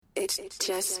It's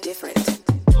just different.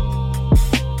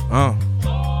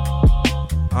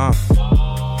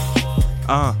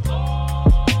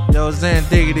 Yo, Zan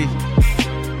Diggity.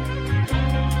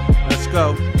 Let's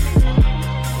go.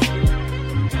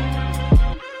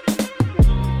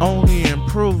 Only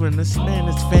improving, this man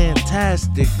is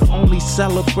fantastic. Only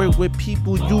celebrate with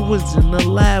people you was in the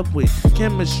lab with.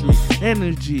 Chemistry,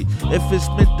 energy. If it's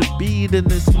meant to be, then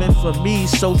it's meant for me.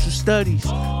 Social studies,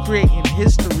 creating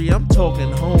history. I'm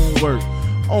talking homework.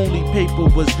 Only paper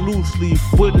was loose leaf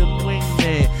with a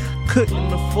wingman.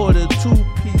 Couldn't afford a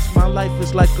two-piece. My life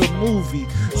is like a movie.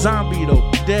 Zombie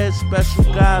though, dead special.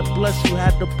 God bless you.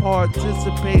 Had to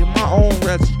participate in my own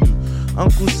rescue.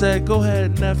 Uncle said, go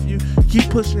ahead, nephew, keep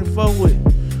pushing forward,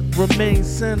 remain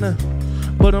center,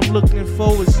 but I'm looking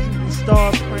forward, shooting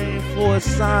star, praying for a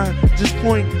sign, just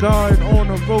point guard on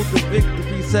the road to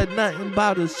victory, said nothing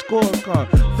about a scorecard,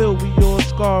 filled with your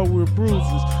scar with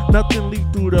bruises, nothing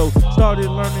lethal though, started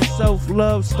learning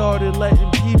self-love, started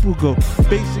letting people go,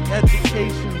 basic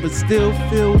education, but still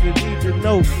feel the need to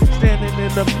know, standing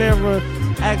in the mirror,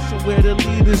 asking where the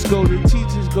leaders go, the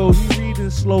teachers go, he reading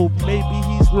slow, maybe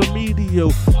he's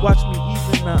remedial, watch me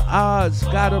even the odds,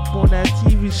 got up on that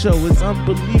TV show, it's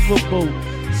unbelievable,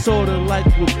 sorta like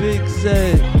what Big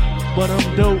said, but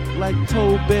I'm dope like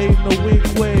Tobey, no wig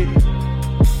way.